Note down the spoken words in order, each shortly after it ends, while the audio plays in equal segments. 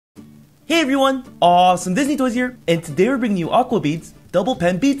Hey everyone, Awesome Disney Toys here, and today we're bringing you AquaBeads Double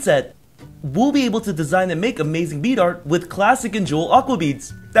Pen Bead Set. We'll be able to design and make amazing bead art with classic and jewel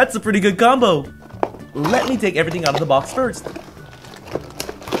AquaBeads. That's a pretty good combo. Let me take everything out of the box first.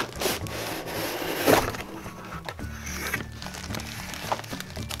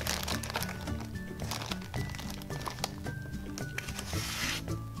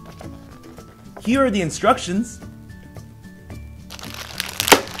 Here are the instructions.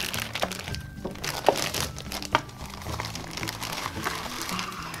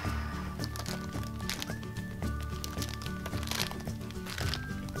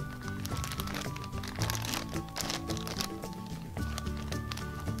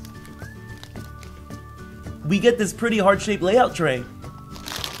 We get this pretty heart-shaped layout tray.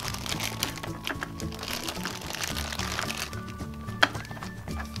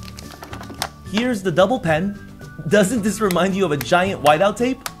 Here's the double pen. Doesn't this remind you of a giant whiteout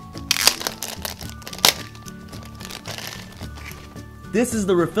tape? This is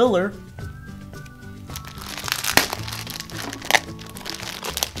the refiller.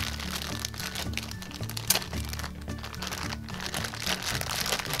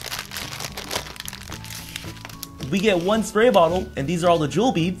 We get one spray bottle, and these are all the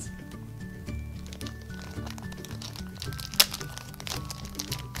jewel beads.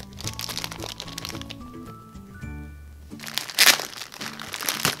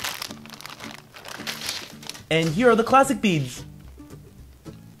 And here are the classic beads.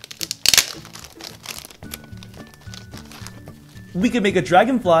 We can make a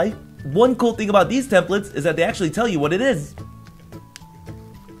dragonfly. One cool thing about these templates is that they actually tell you what it is.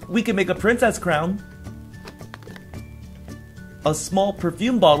 We can make a princess crown, a small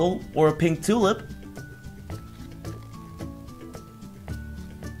perfume bottle or a pink tulip,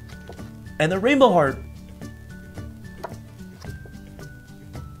 and a rainbow heart.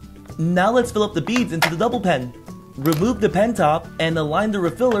 Now let's fill up the beads into the double pen. Remove the pen top and align the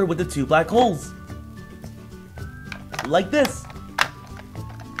refiller with the two black holes. Like this.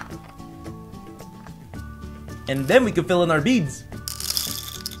 And then we can fill in our beads.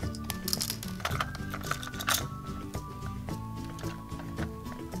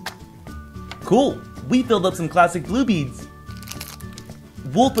 Cool! We filled up some classic blue beads.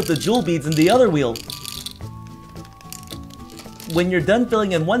 We'll put the jewel beads in the other wheel. When you're done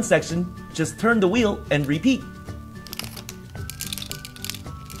filling in one section, just turn the wheel and repeat.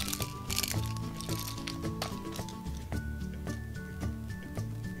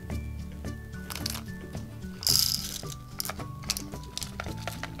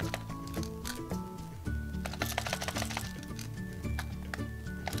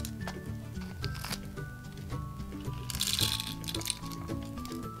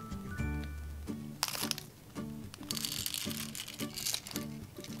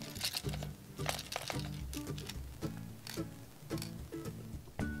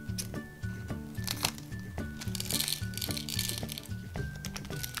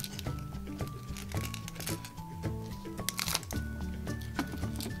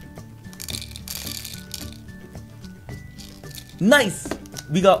 Nice!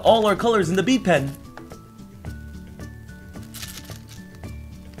 We got all our colors in the bead pen.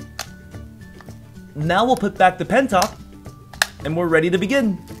 Now we'll put back the pen top, and we're ready to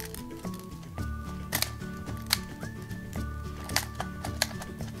begin.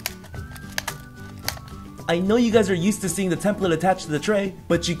 I know you guys are used to seeing the template attached to the tray,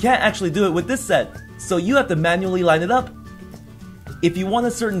 but you can't actually do it with this set, so you have to manually line it up. If you want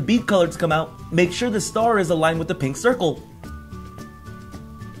a certain bead color to come out, make sure the star is aligned with the pink circle.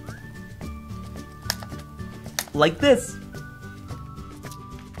 Like this.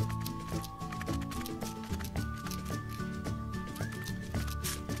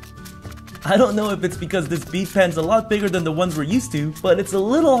 I don't know if it's because this bead pen's a lot bigger than the ones we're used to, but it's a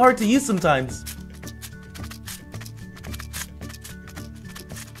little hard to use sometimes.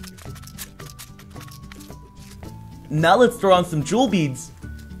 Now let's throw on some jewel beads.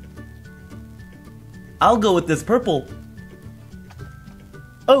 I'll go with this purple.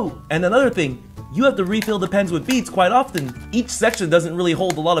 Oh, and another thing. You have to refill the pens with beads quite often. Each section doesn't really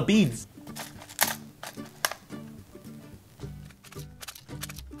hold a lot of beads.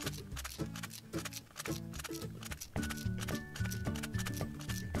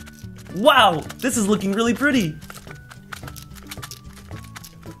 Wow, this is looking really pretty.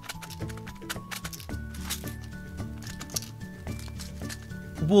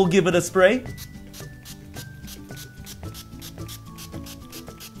 We'll give it a spray.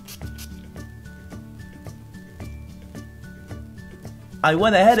 I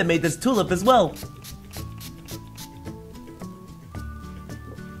went ahead and made this tulip as well.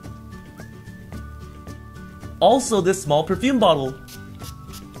 Also this small perfume bottle.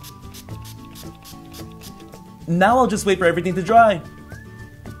 Now I'll just wait for everything to dry.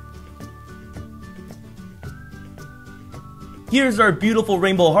 Here's our beautiful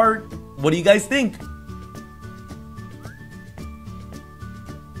rainbow heart. What do you guys think?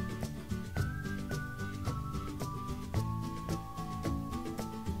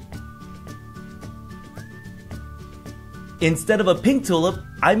 Instead of a pink tulip,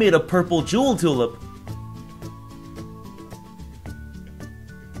 I made a purple jewel tulip.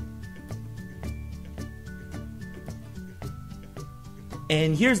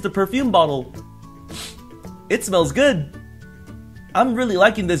 And here's the perfume bottle. It smells good. I'm really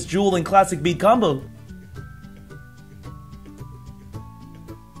liking this jewel and classic bead combo.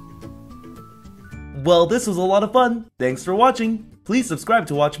 Well, this was a lot of fun. Thanks for watching. Please subscribe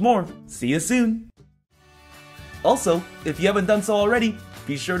to watch more. See you soon. Also, if you haven't done so already,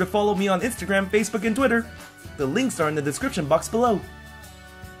 be sure to follow me on Instagram, Facebook, and Twitter. The links are in the description box below.